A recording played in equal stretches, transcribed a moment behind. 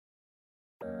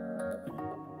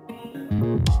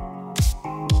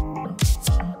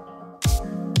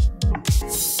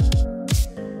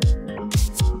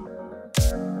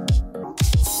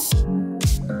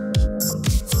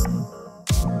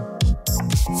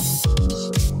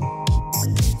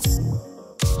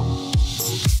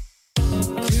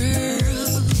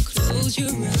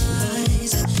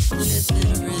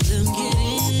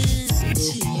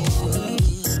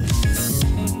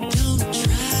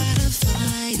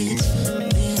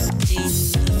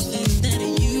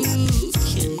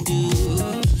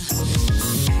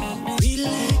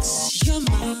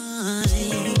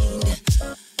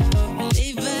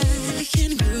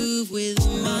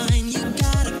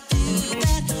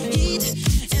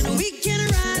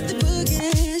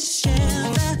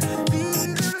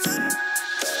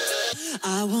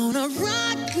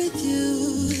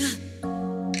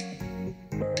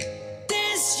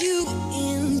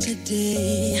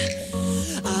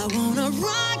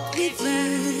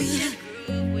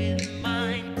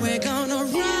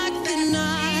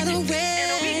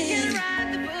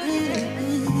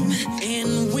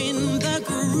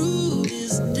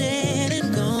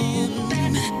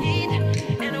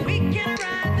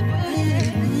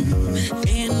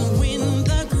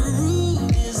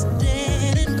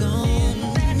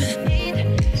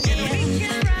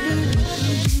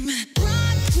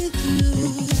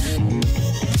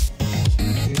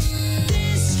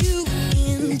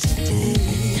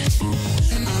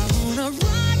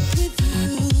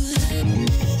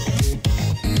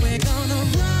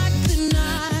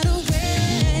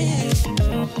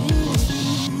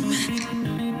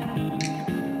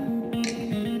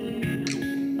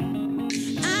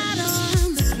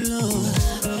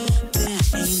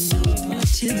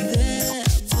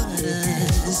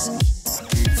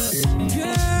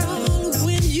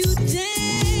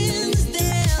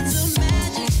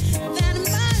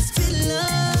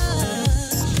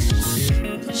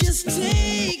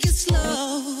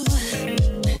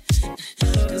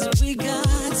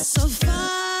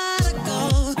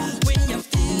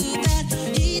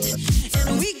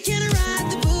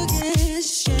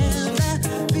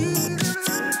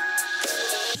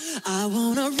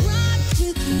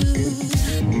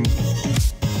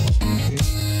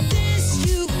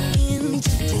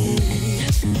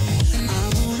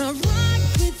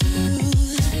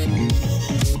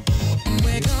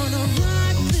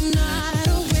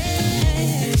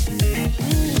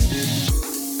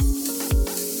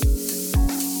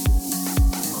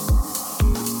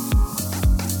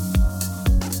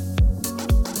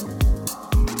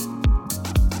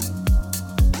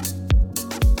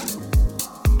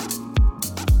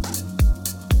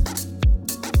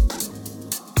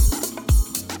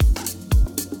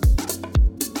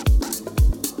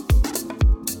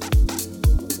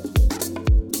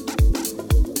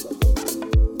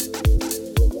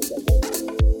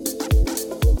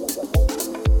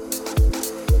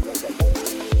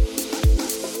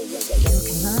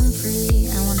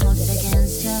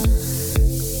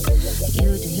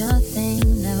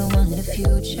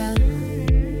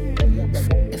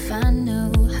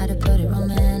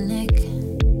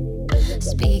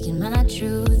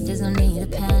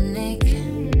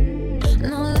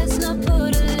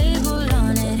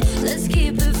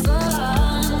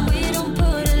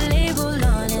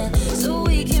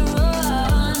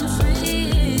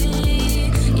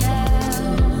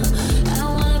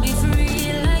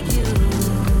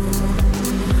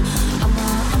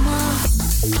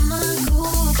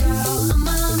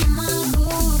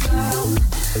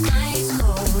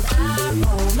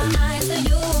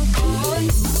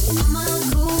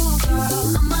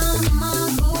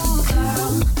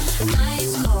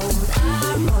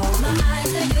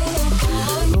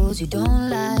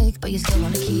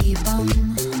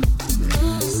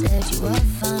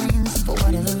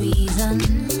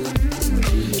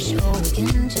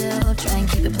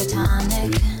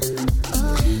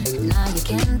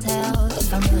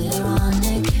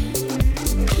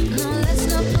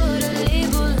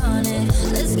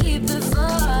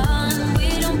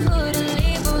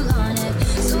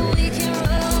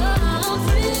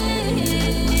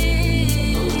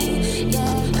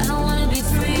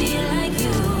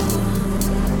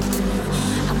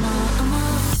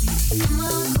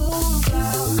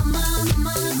I'm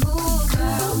a cool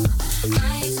girl.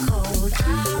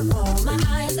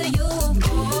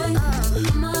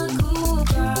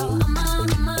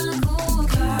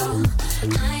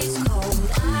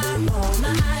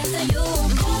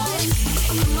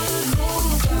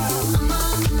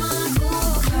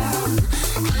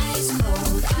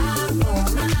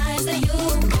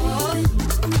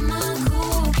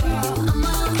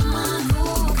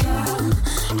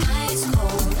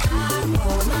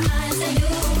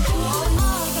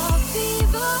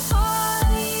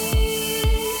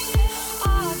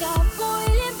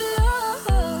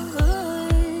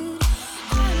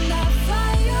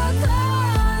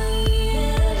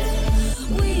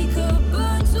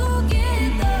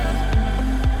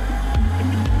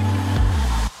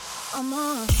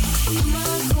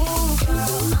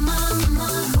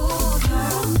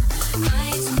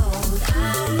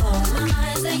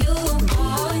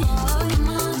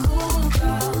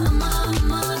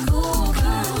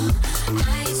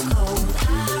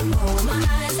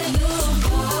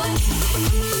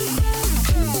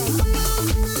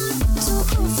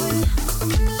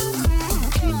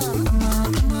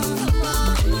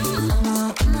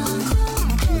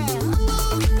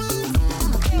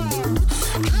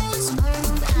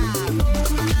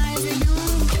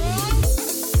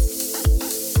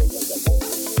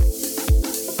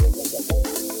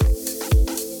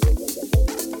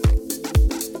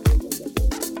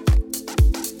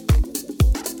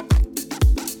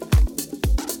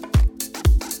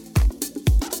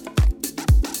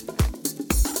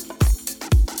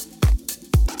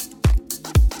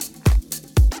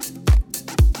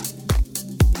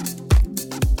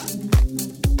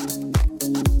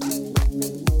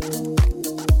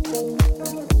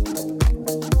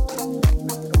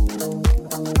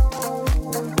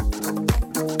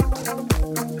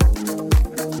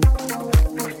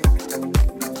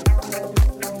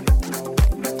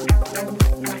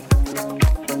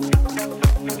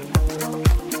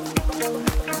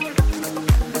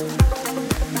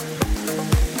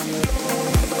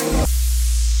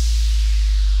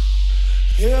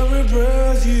 Every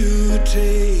breath you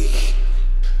take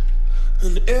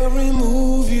and every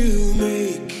move you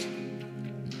make,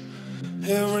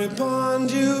 every bond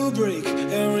you break,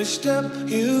 every step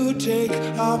you take,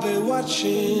 I'll be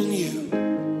watching you.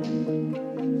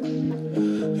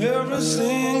 Every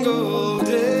single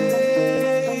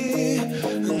day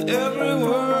and every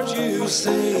word you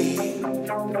say,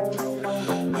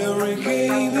 every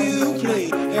game you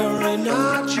play, every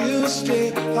night you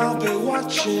stay, I'll be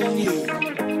watching you.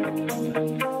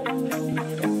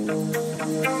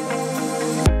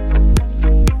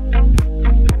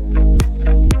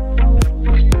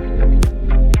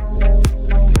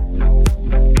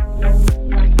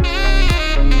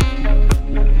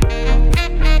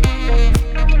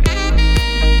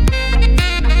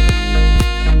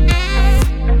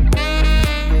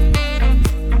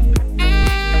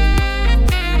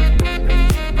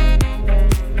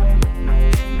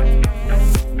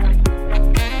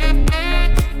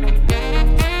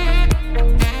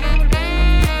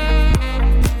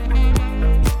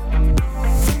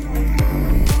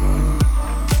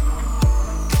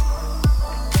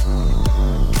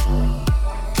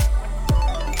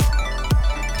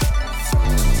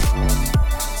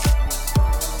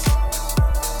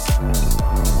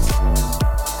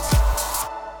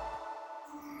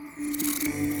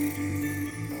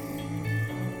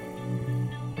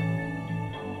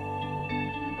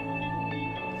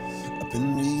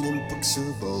 Been reading books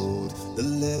of old, the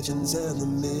legends and the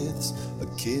myths,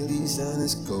 Achilles and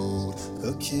his gold,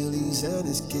 Achilles and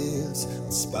his gifts,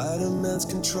 and Spider-Man's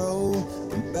control,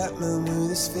 and Batman with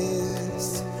his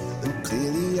fists. And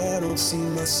clearly I don't see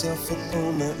myself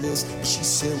upon that list. But she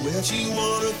said, where'd you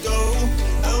wanna go?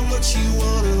 How much you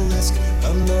wanna risk?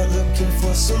 I'm not looking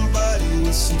for somebody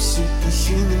with some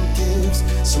superhuman gifts,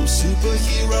 some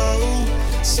superhero,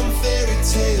 some fairy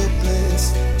tale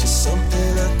bliss. Just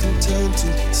something I can turn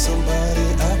to, somebody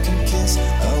I can kiss. I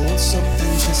want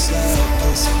something just like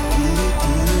this. Oh,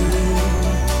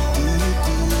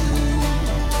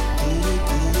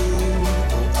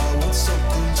 I want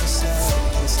something just like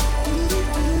this.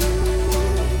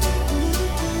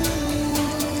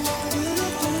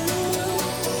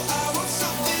 I want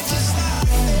something just like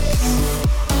this.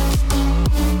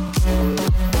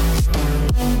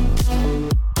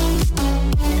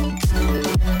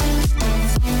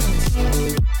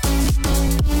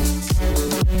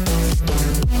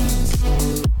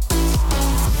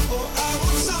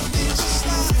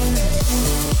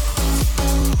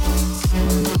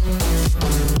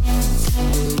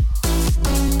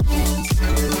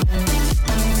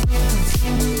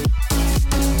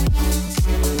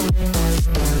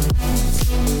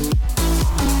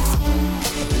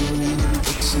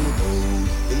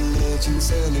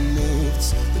 And the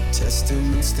myths, the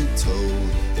testaments they told,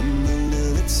 the moon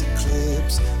and its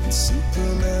eclipse, and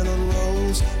Superman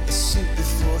unrolls the suit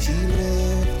before he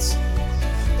lived.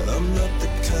 But I'm not the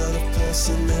kind of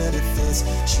person that it fits.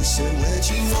 She said, where'd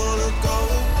you wanna go?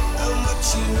 How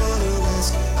much you wanna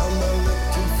risk? I'm not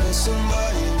looking for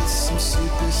somebody with some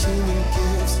superhuman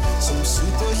gifts, some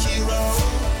superhero,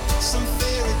 some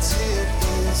fairy tale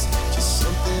bliss. Just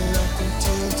something I can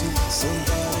turn to,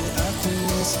 somebody I can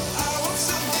miss. I want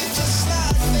something just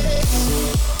like this.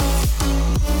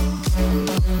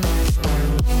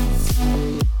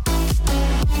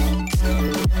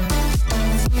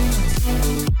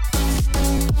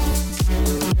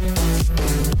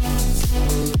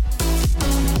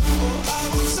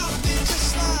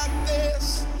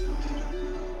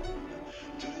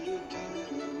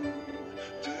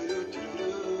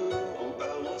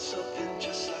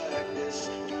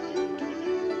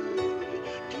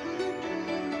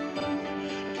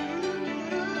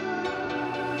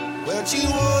 Where'd you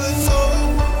wanna go?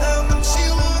 How much you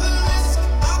wanna risk?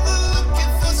 I'm not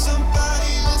looking for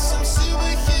somebody with some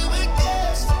superhuman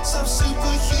gifts, some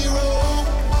superhero,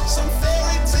 some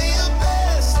fairy tale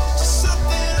best. Just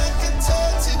something I can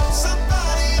turn to,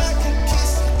 somebody I can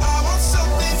kiss. I want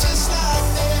something just like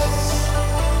this.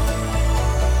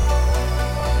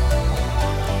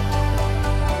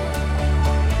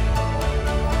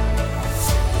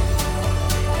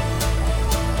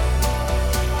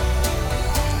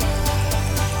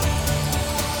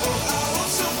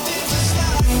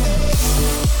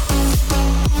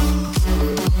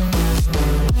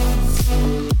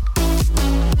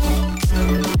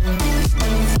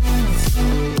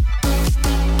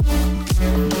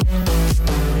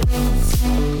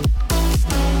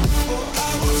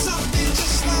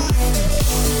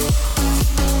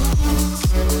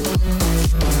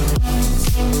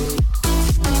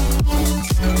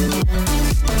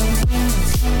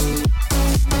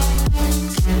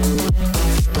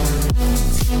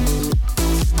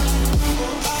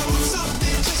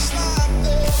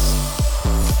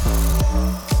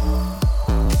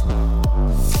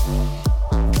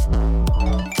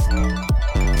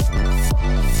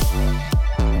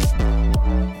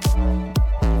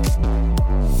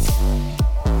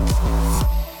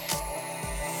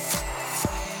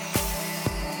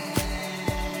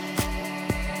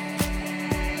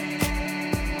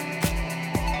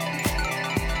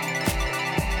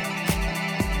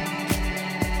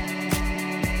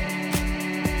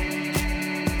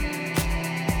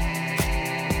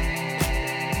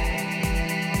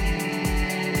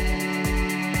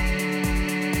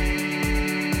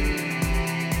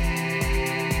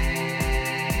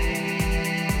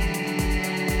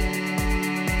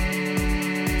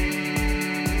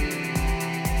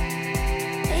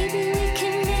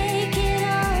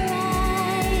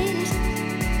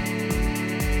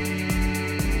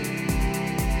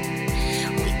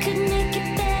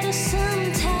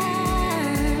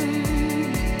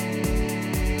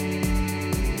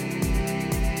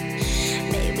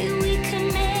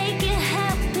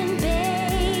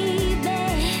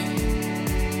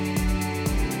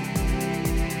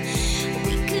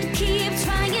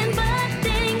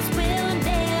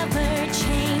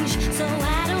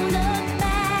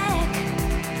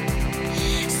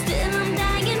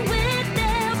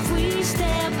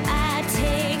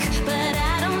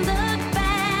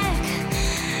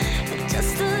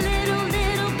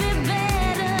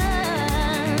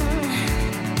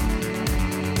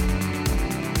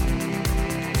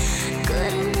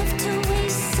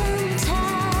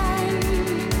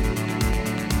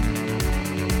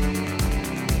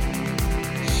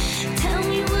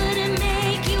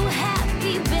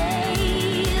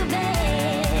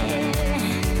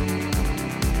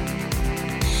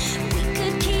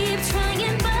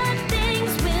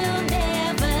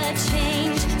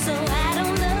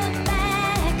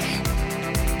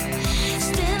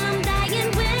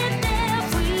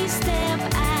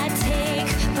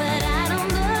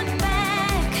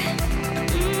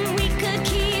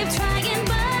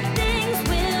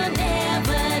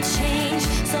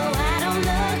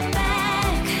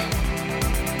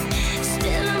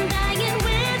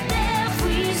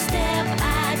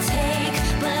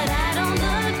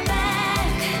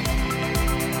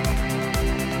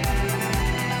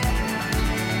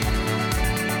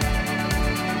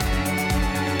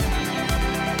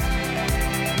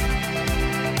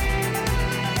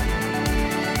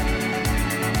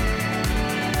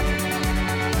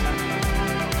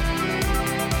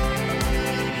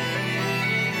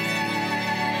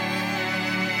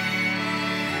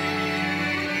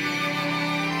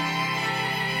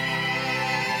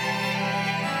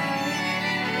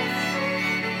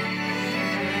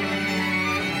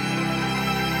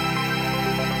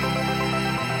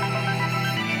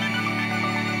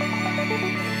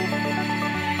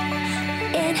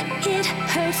 And it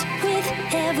hurts with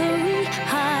every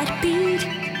heartbeat.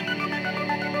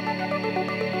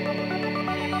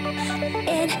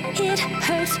 And it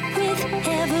hurts with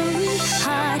every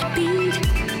heartbeat.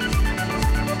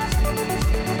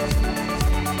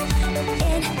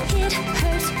 And it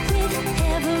hurts with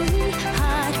every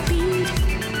heartbeat.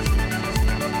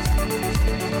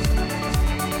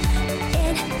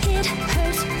 And it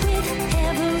hurts with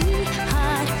every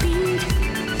heartbeat.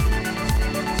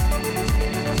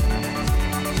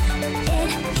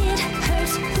 And it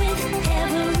hurts with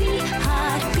every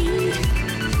heartbeat.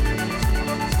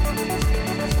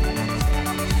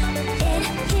 And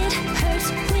it hurts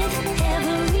with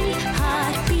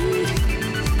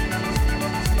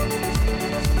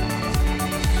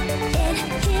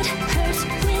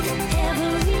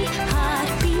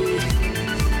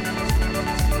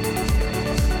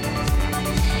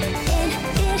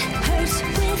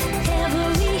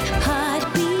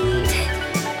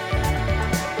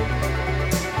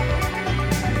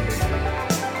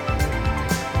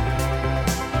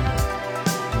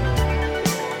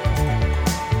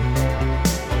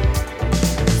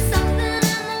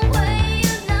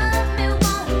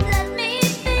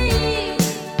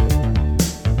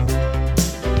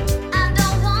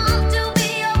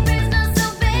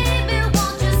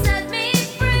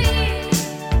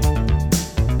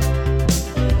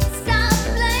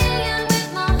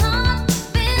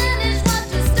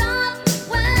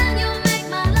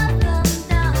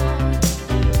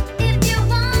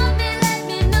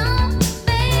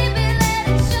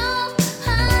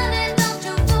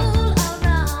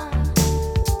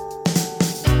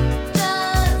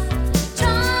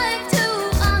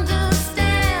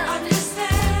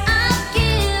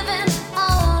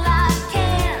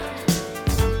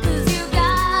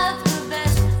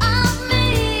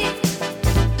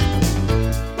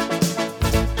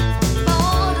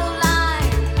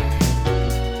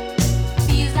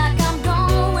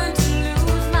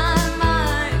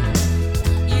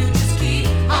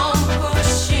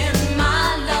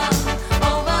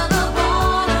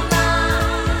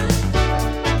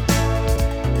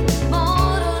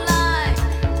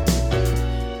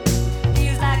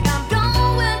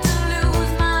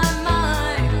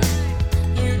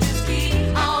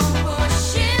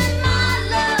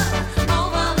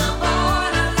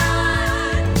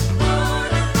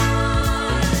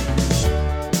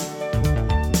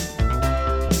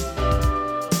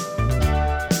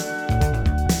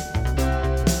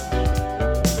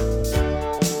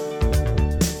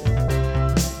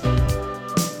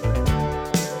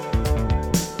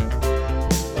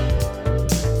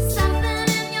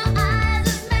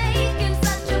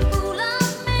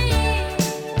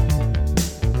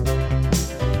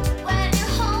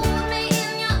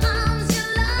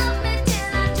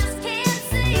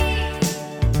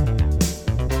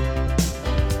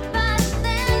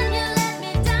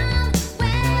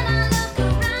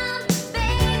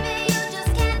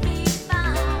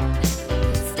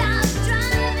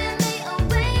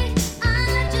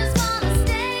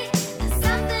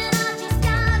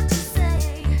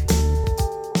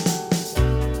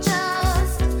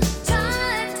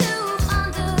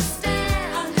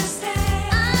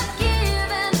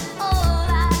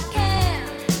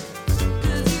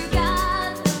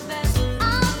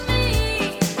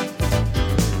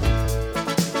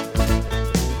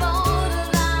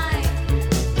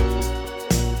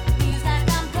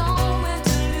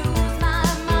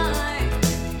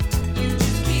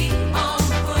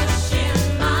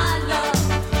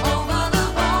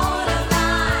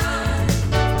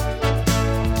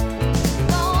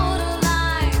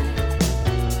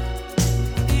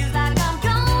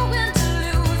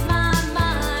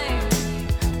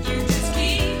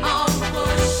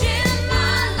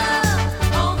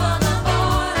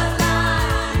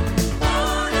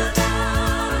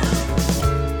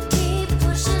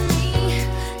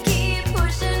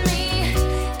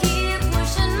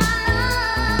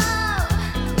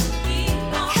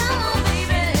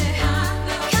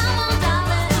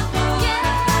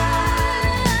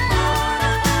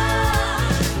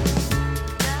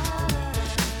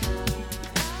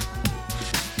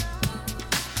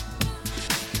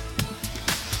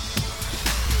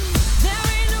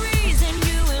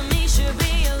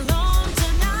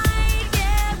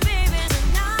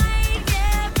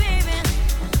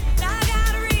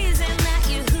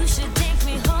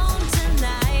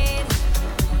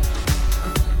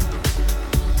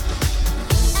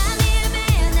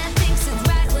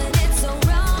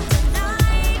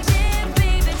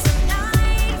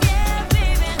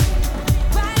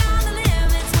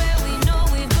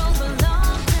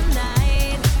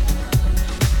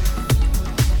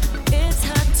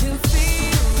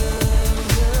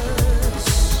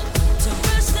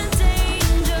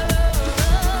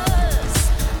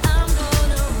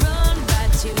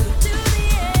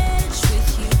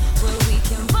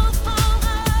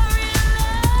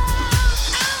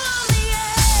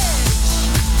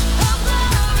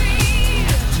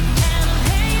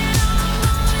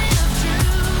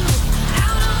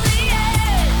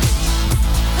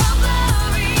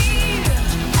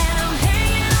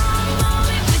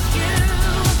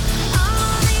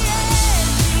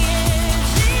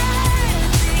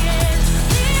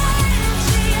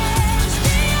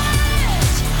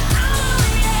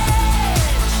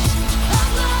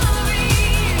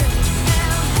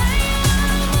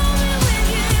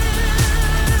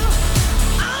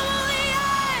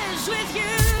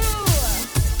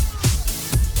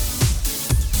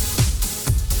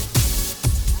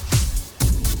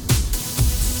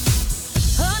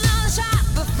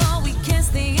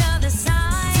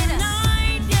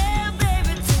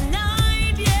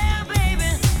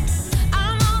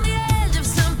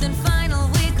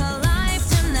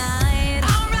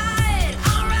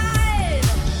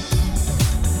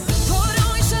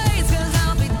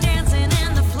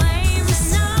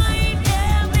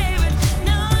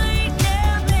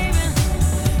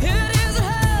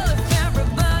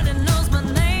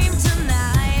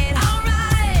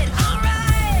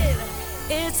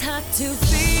to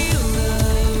feel the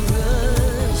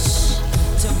rush,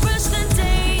 to rush the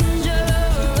dangerous.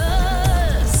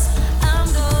 I'm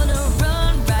gonna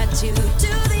run right to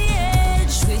the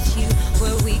edge with you,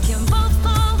 where we can both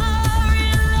fall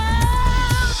in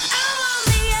love. I'm on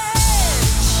the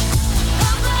edge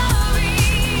of glory,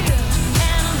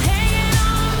 and I'm hanging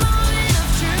on a moment of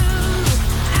truth.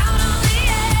 Out on the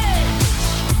edge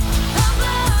of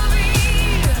glory,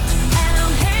 and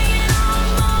I'm hanging on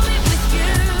a moment with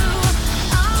you.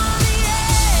 I'm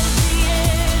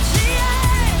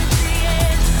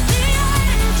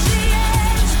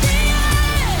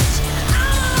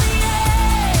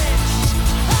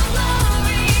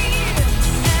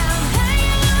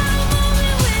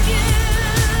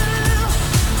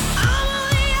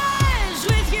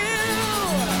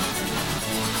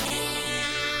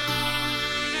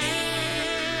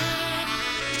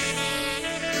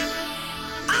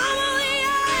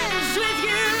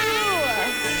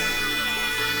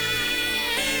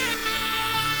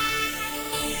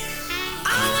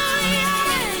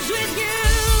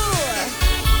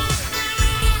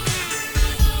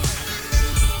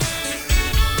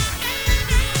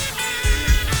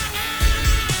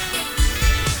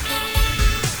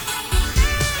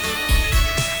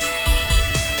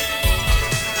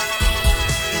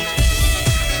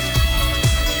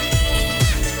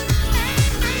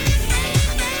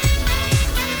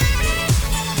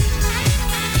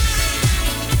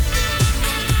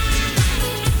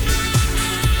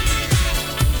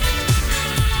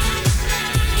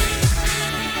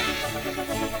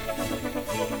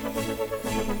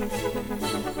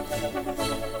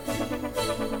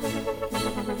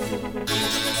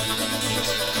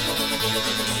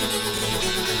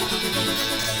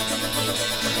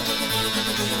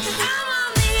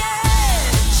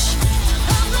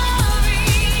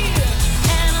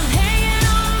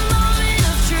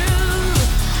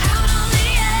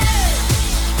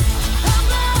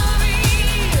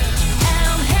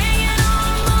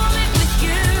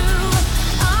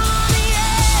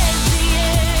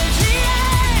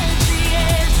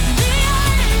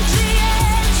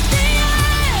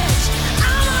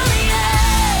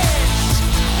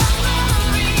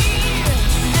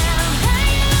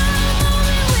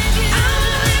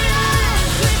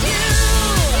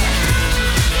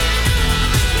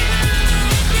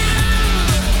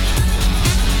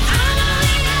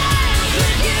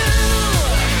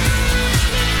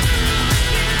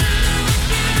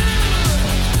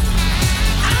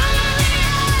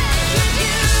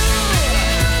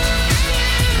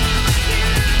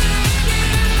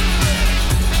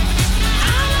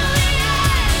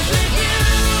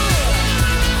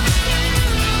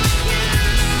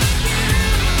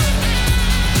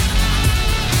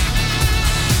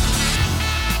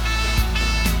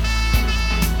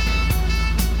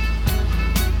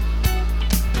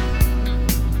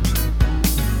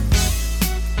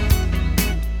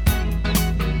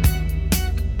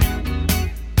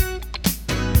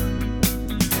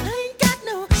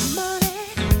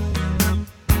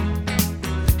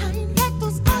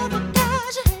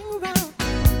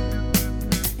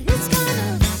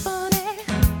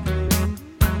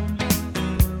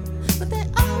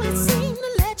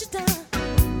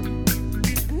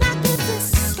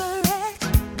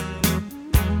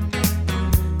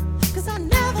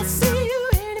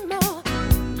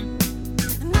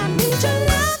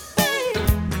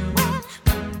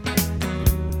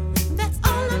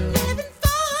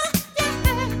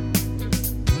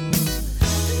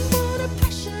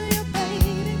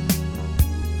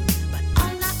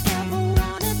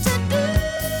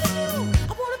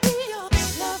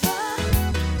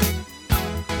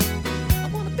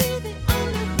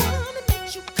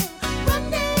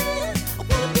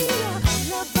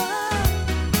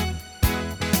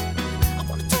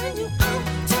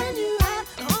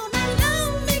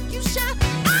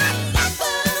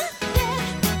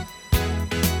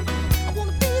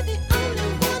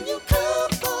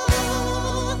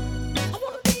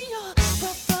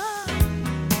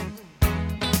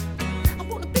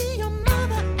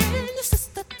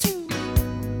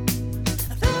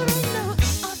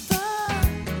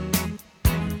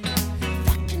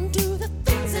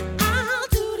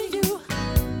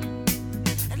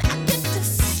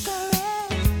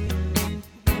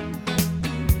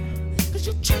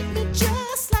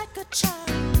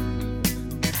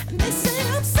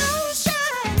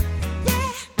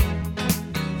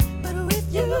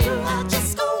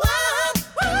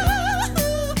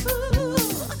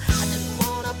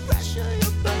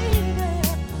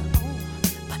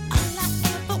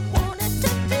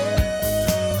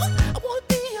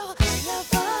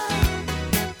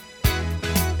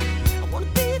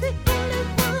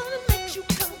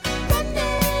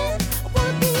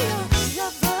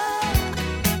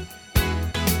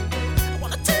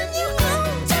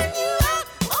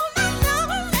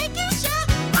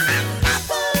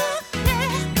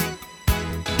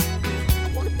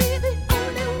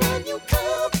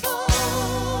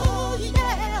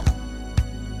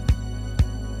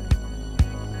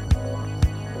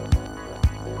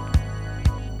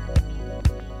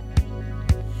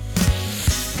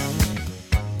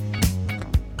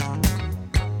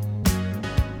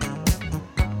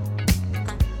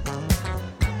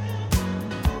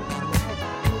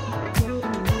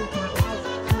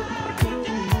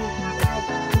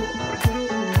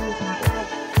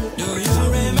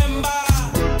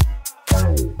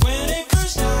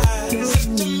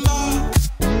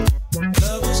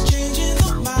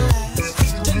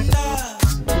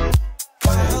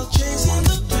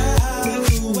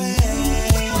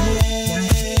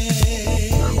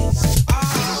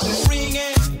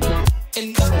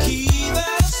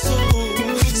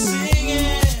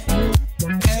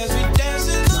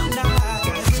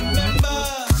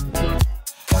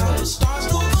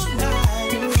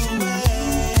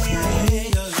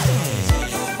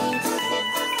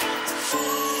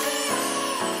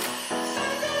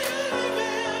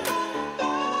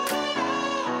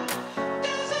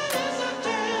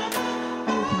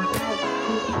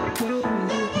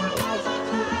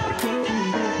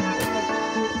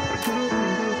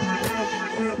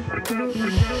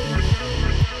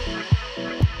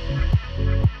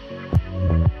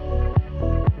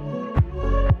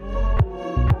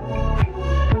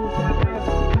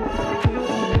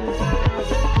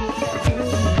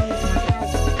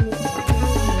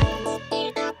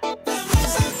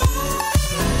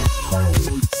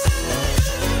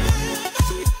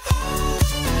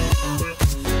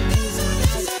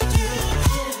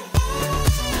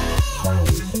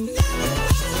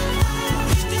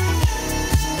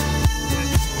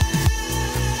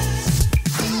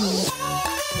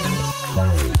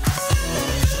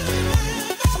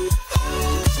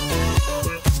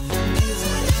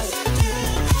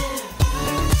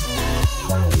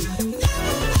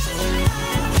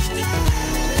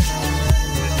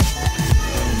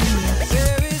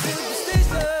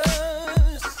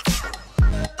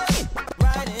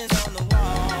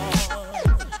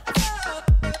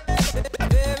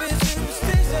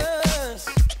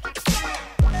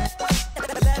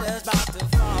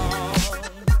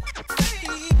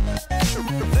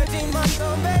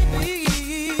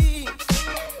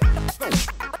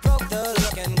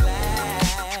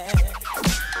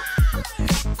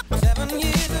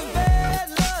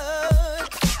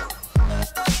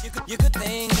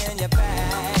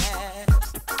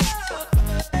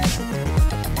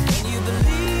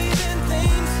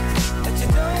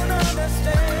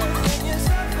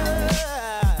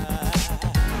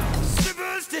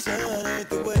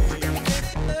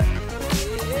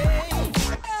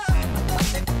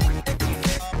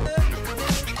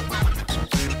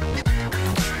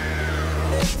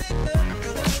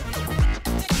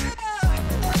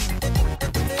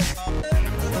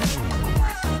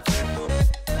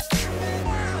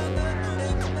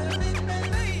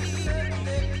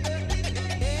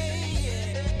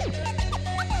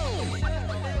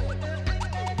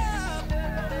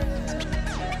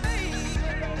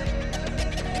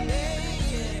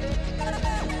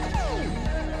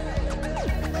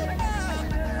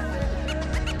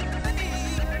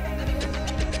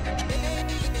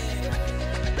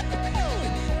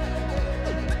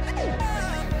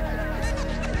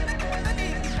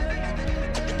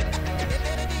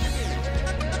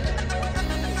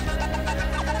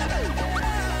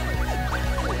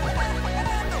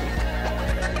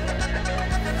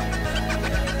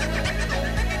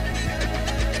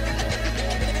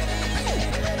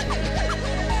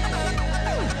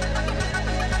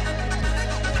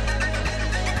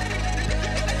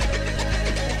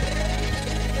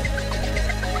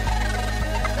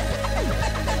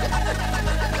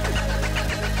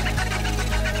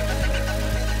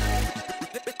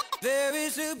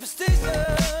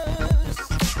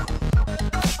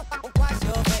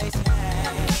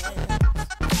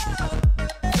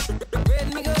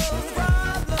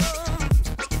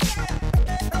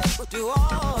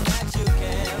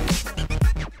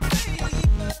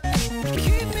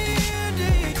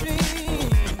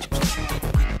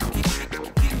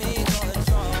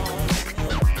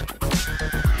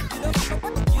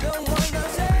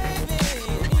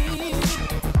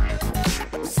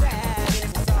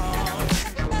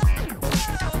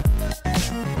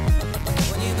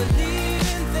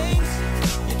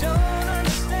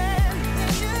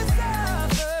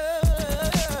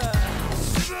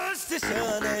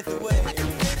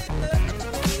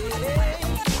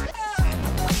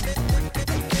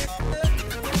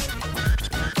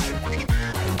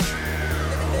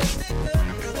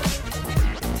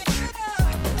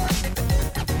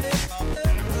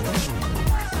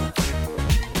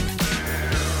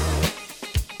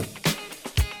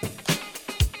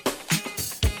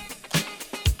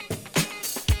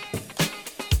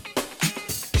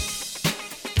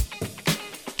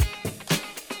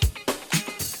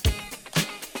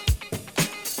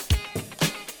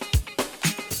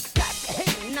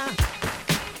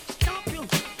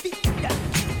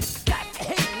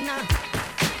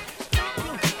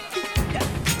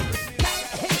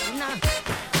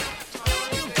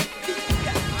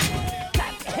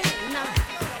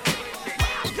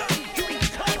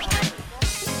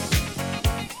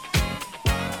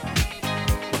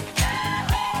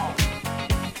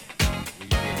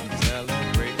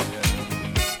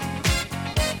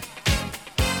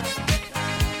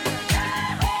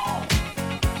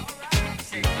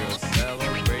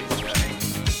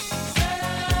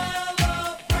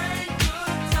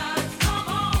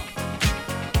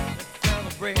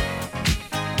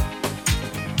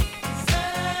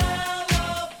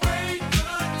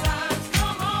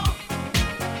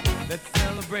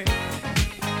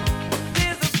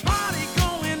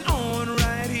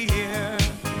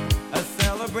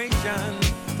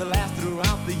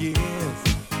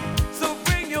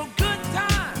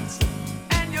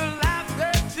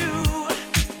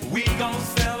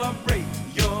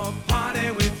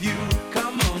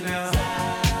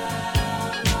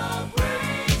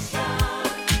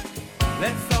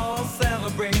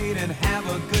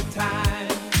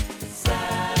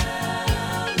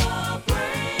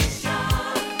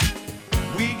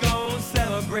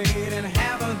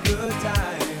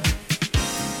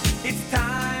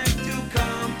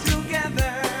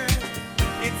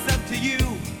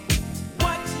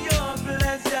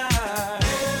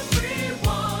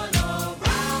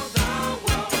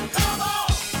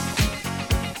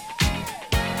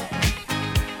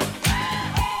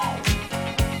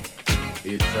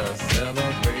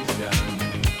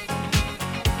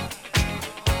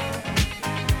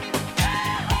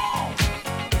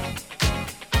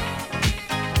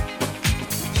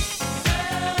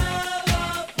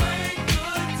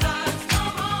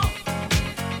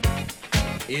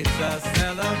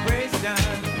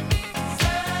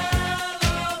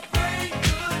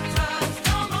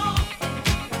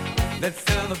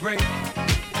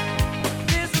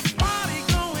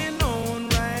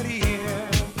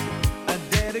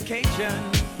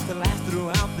To last through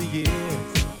throughout the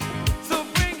years. So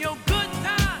bring your good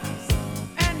times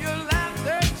and your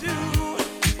laughter too.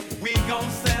 We gon'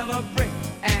 celebrate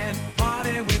and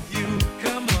party with you.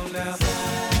 Come on now.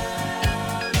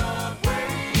 Celebration.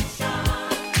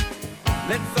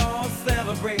 Let's all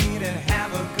celebrate and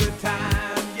have a good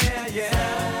time. Yeah, yeah.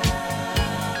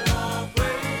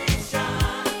 Celebration.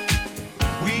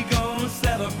 We gon'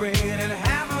 celebrate and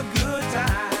have a good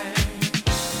time.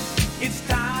 It's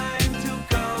time to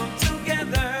come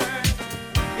together.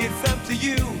 It's up to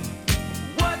you.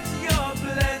 What's your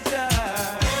pleasure?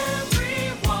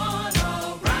 Everyone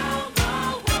around the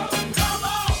world, come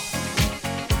on!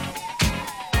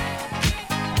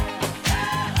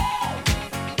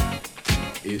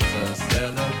 It's a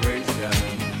celebration.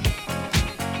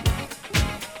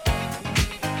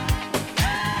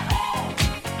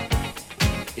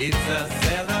 It's a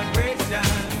celebration.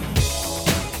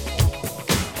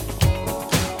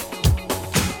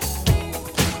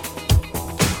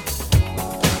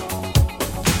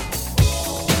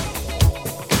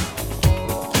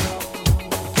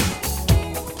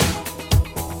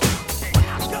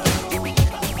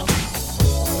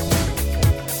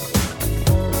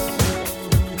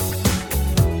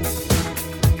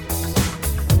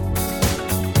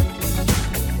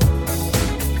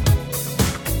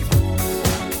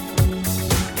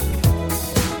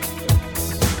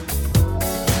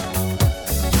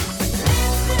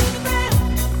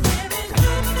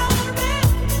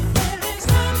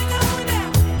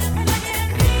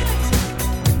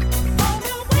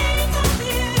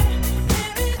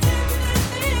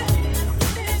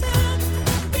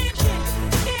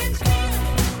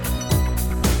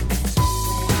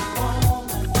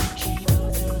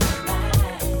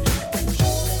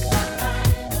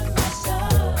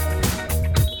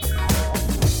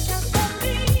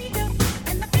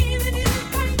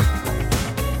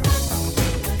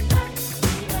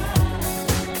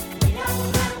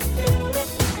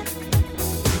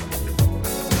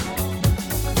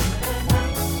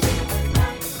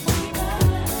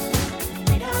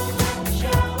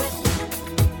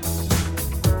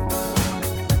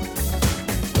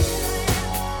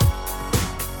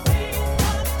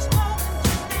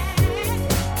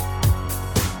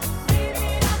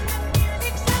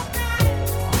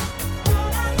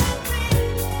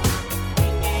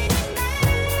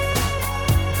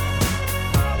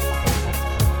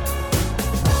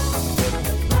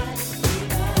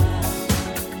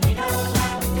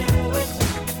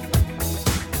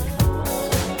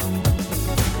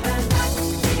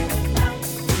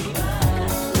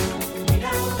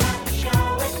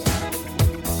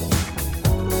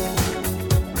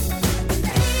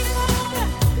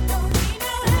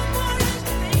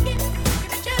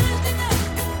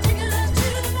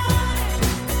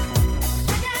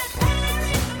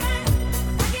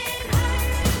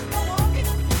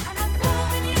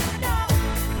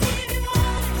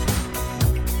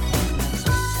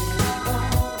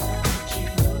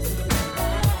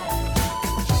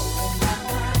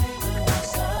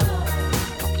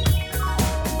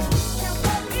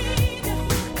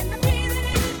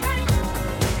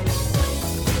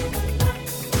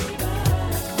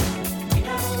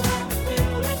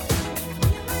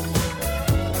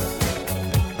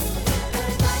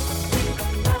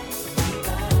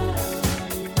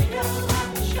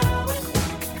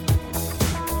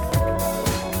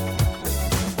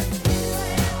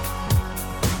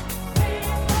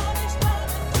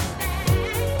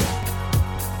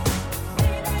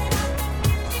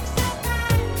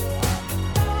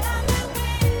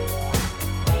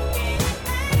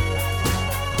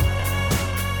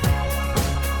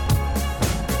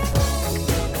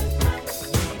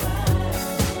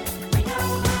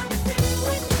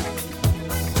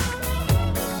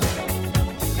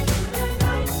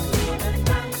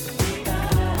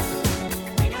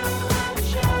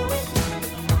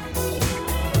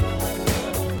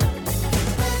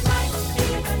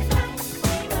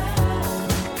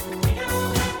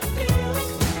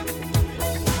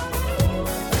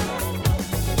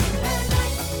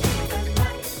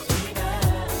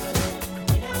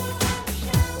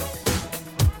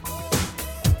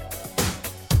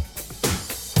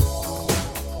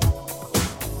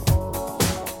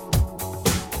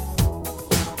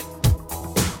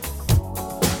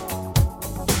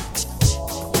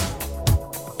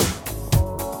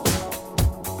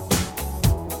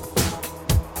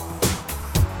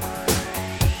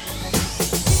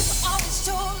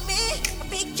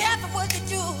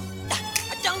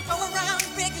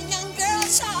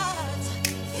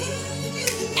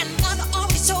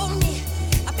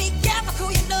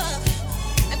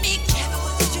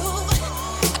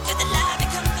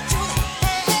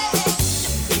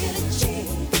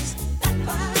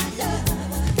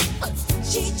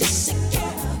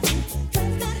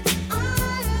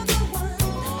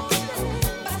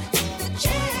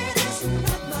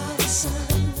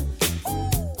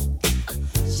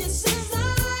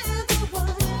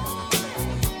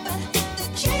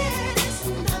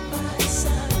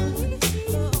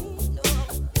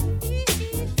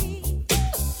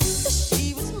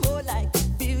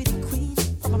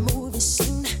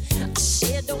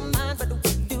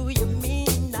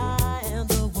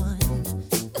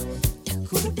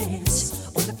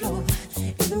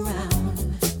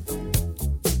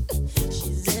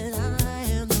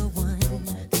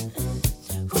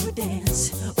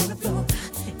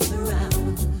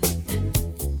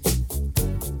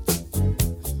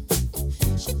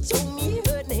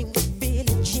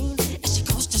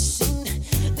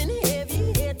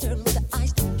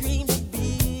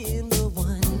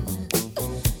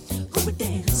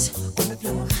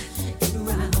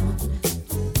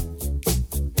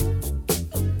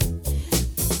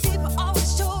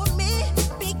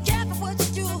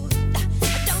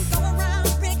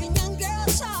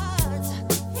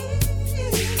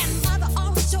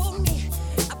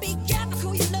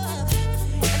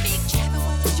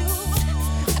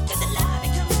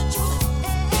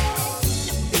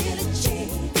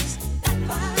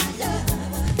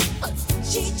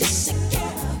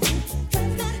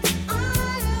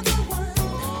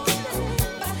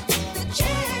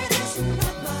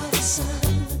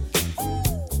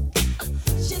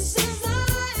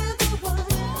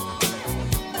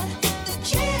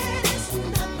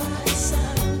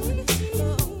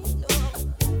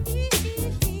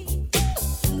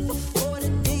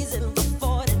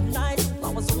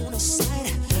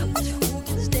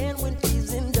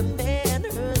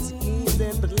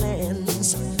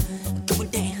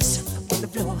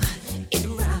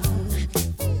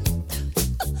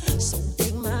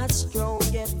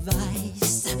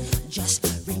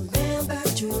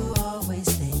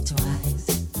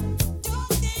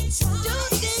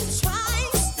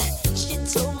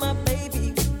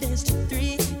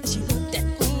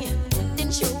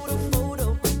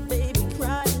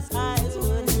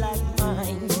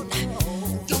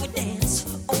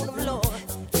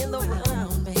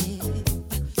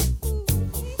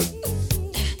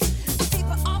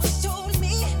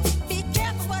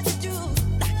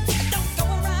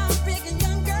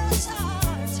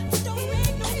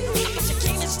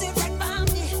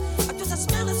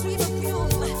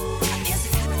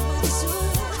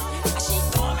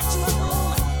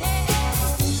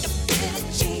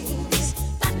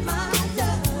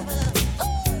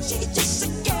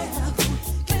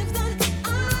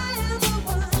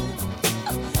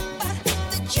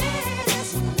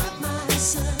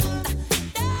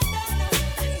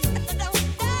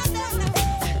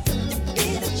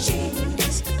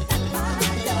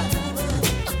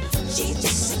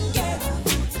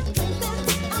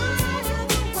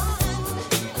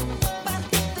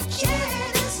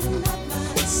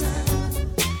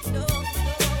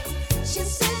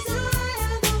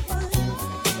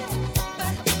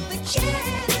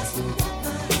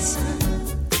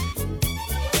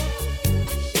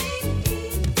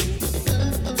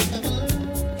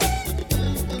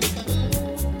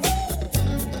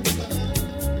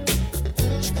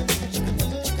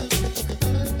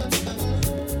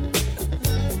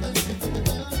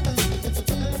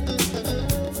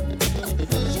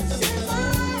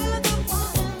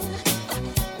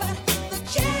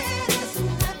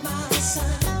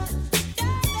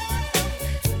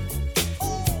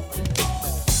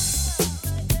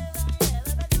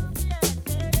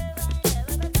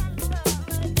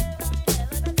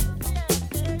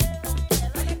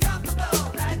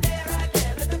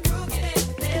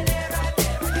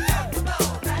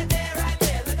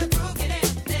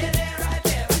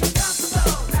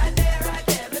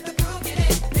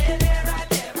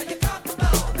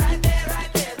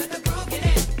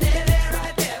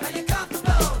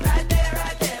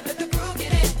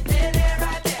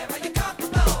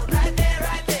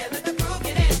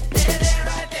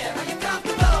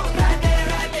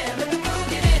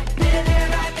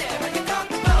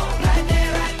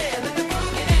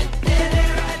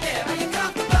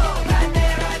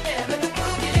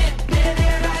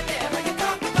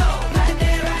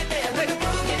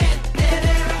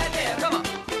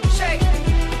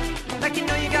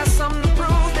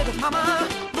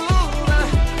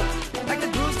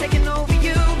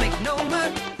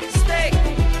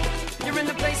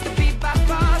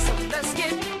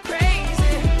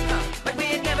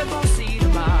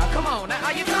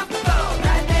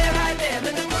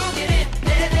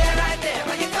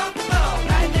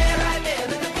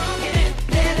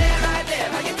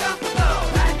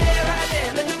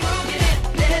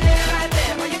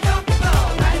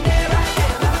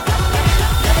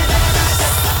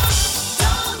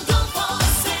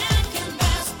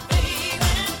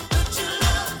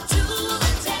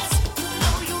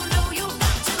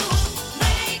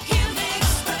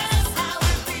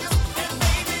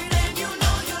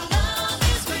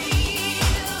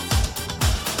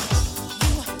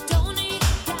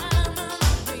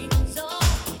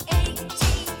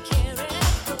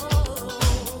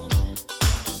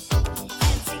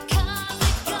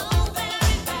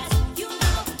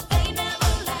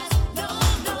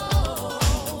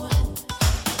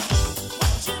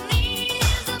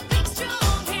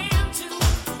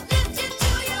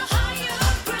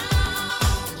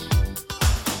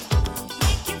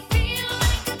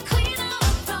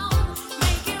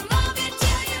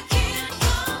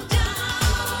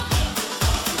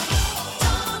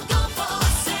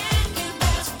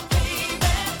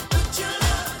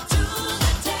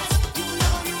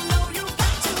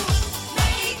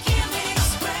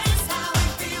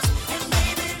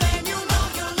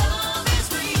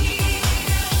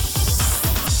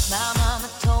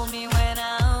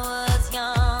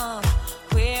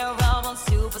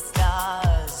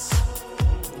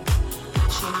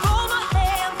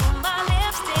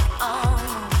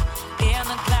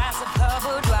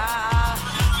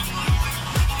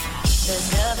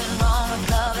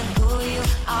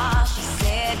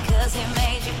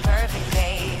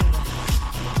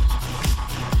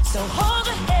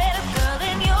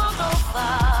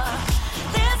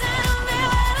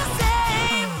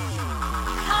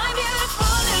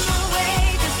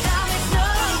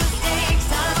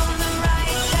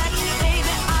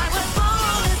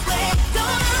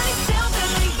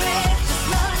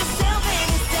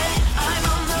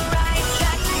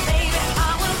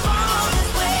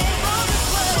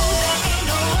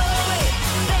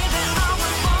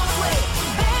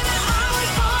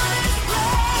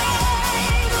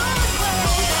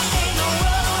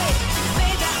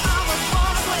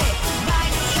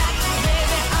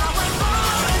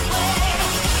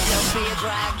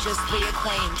 just be a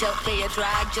queen. Don't be a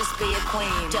drag, just be a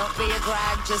queen. Don't be a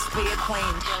drag, just be a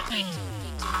queen.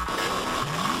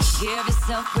 Give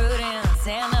yourself prudence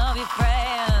and love your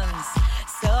friends.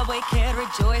 Subway kid,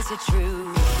 rejoice your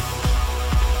truth.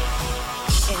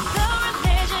 In the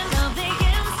religion of the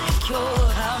insecure,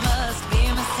 I must be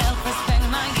myself, respect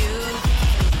my youth.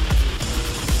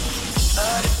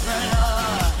 A different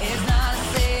law is not a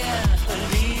sin, but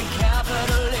be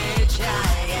capital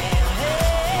H-I-M.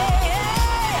 Hey,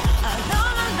 hey, I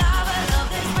love the novel of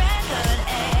this record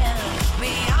and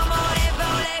me, I'm on it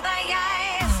for labor,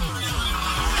 yes.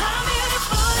 I'm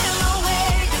beautiful in my way,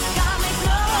 'cause God makes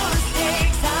no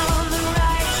mistakes. I'm on the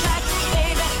right track,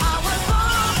 baby, I was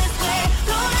born this way.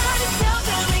 Don't hurt yourself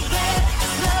and regret,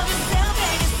 just love yourself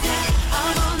and yourself.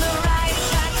 I'm on the right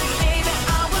track, baby,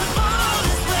 I was born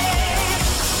this way.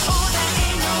 Oh, that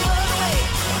ain't no other way,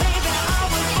 baby, I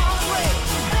was born this way.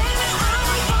 Baby, I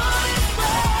was born this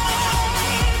way,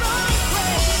 born this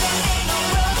way. That ain't no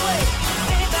other way,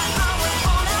 baby, I was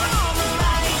born. I'm on the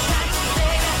right track,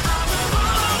 baby, I was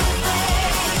born this way.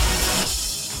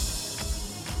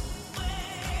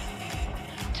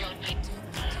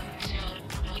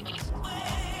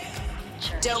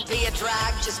 Don't be a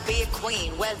drag, just be a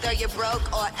queen. Whether you're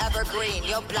broke or evergreen,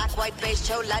 you're black, white, beige,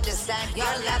 chola descent, you're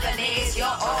Lebanese,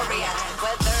 you're Orient.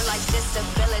 Whether life's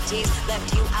disabilities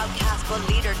left you outcast but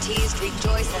leader teased,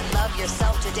 rejoice and love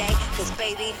yourself today, 'cause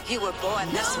baby, you were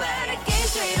born this way. No matter gay,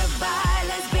 straight or bi,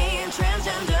 lesbian,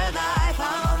 transgender life,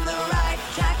 I'm on the right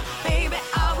track, baby,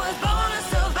 I was born to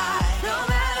survive. No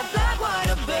matter black, white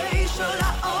or beige, chola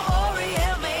or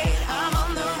Orient made, I'm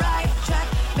on the right track,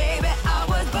 baby, I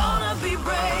was born to be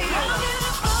brave. I'm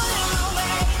beautiful in my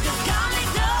way, 'cause God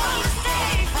makes no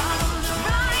mistakes. I'm on the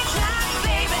right track,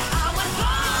 baby, I was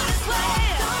born this way.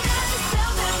 Don't hurt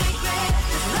yourself and regret,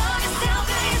 just love yourself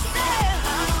and yourself.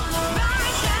 I'm on the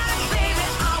right track, baby,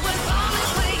 I was born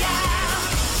this way,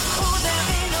 yeah. Oh, there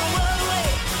ain't no other way,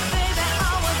 baby,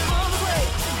 I was born this way.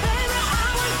 Baby, I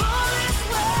was born this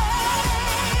way,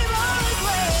 born this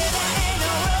way. There ain't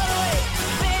no other way,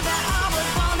 baby, I was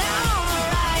born down on the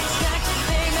right track,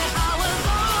 baby, I was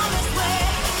born this way.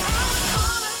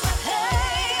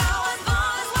 Hey, I was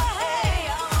born this way.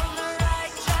 I'm on the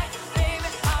right track, baby,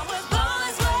 I was born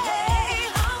this way.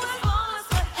 I was born this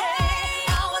way. Hey,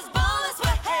 I was born this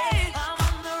way. I'm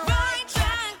on the right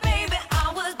track, baby, I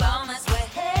was born this way.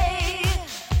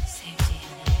 Same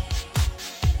DNA,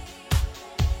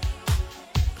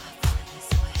 but born this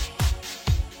way.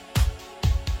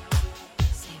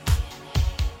 Same DNA,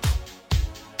 but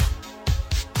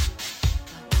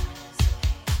born this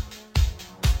way.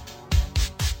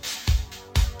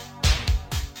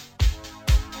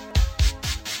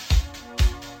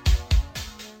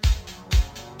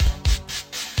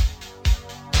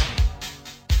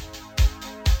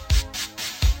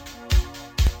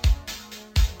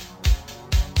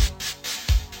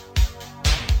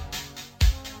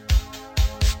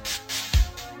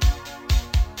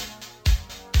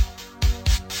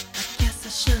 Guess I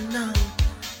should know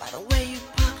by the way you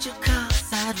parked your car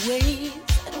sideways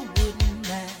and it wouldn't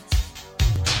last.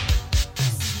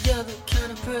 You're the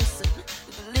kind of person who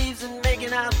believes in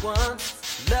making out once,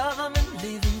 love 'em and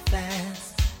leave 'em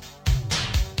fast.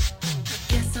 I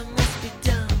guess I must be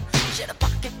dumb. She had a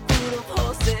pocket full of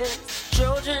horses,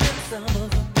 Trojan and some of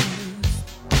them used.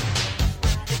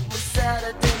 It was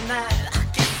Saturday night, I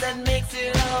guess that makes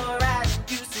it alright.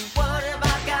 You see, what have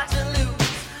I got to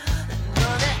lose?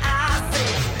 Honey, I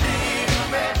said, little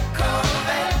red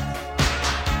Corvette.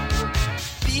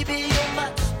 Baby, you're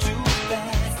much too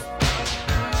fast.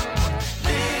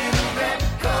 Little red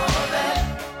Corvette.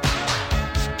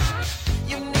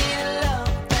 You need a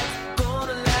love that's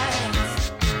gonna last.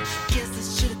 Guess I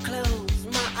should've closed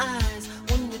my eyes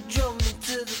when you drove me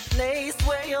to the place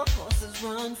where your horses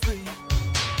run free.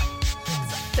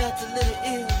 'Cause I felt a little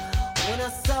ill when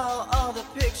I saw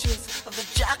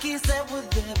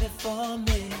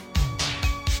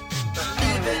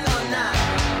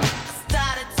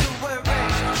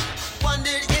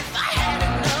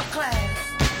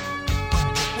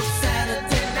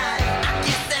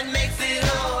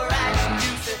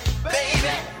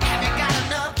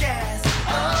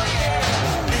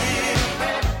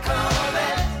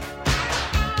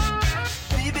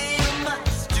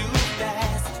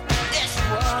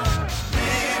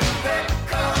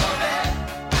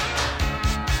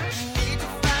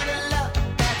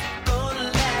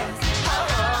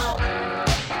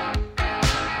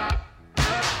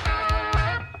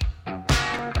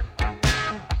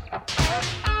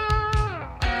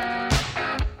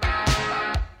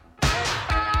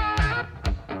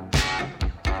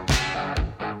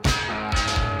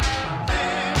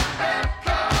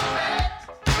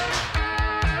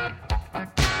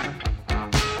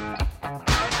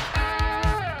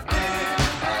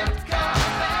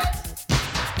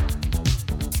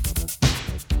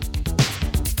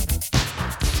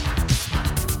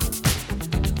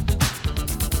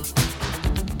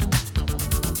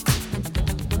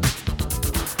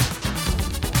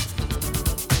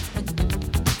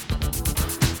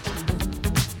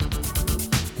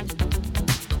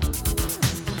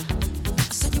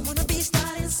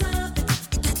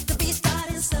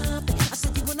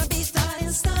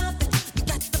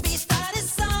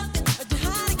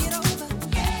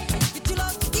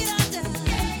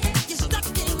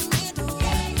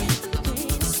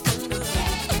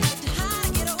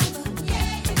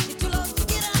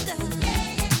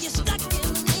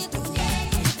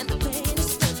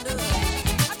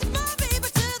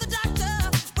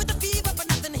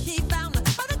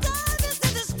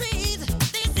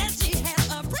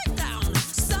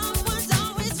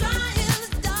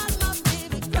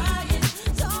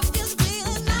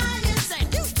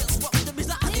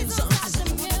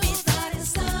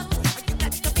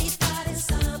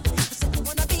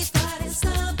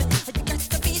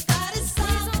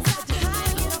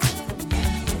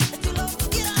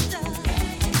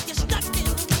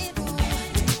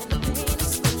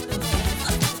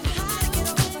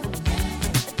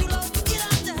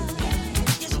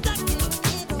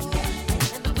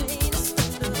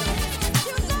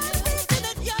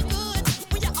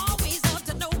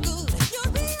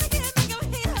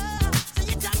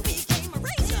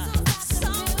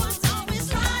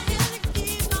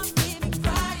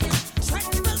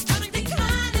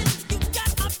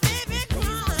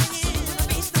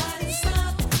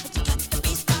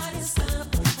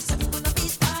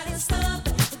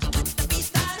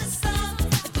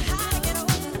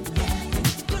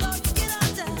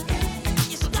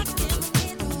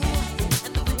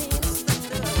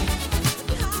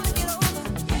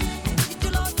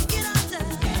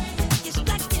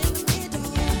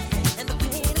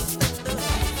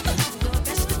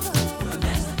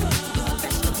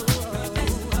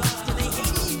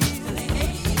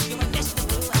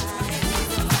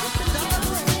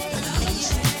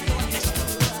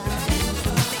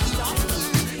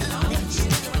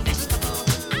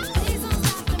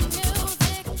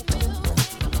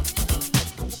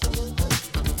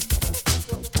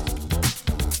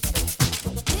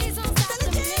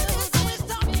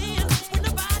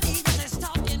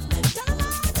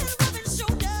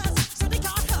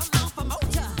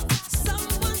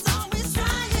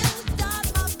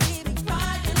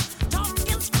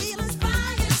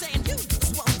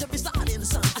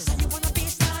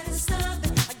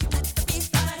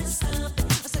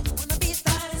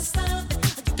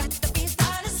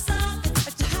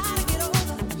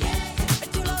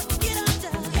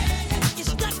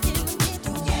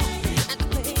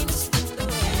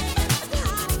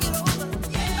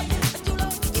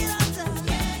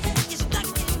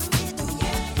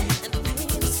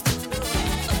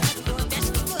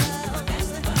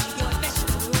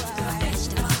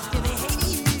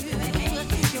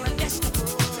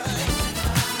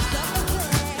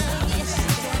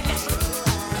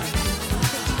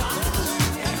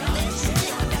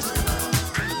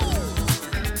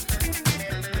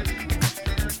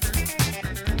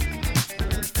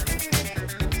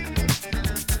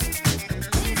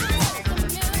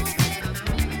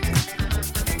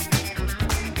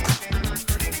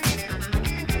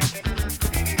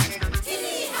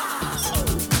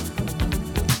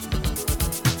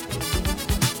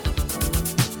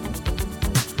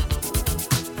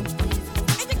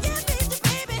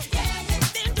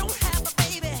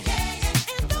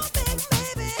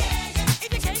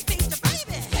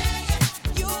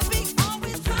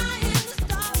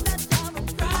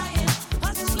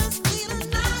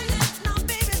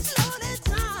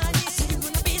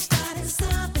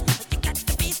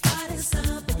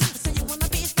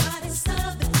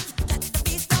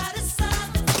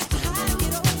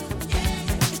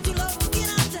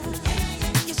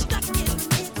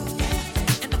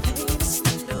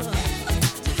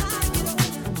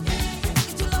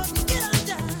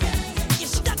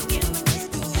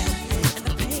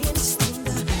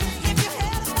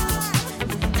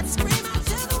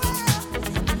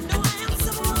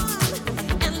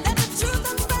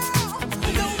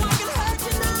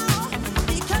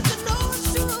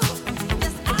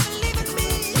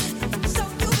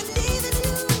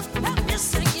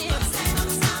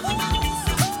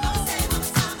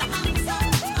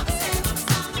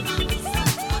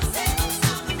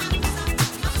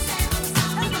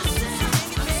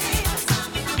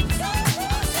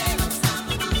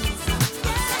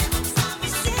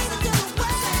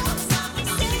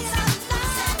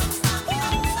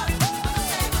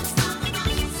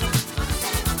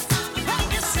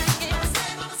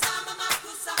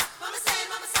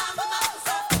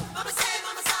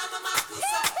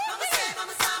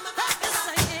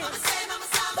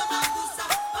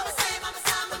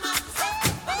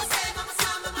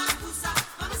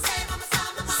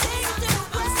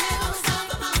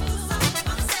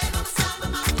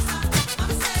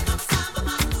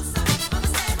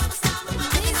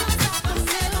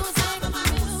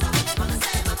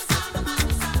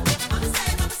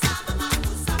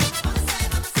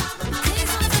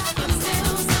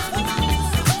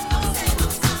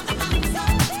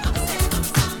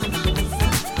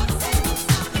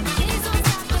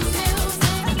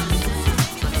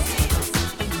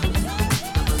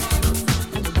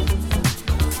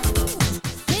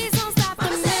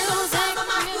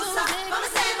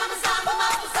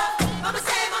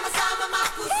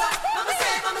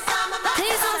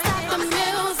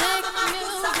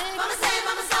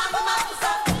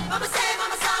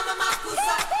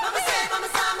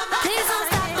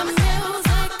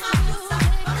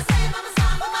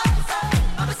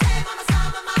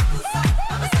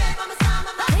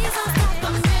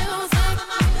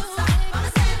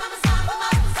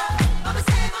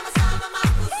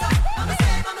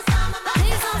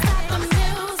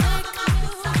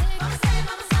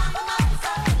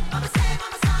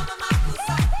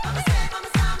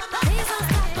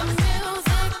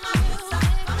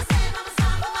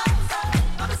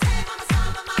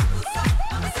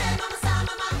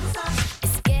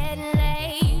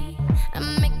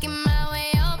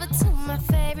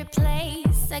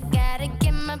I gotta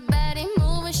get my body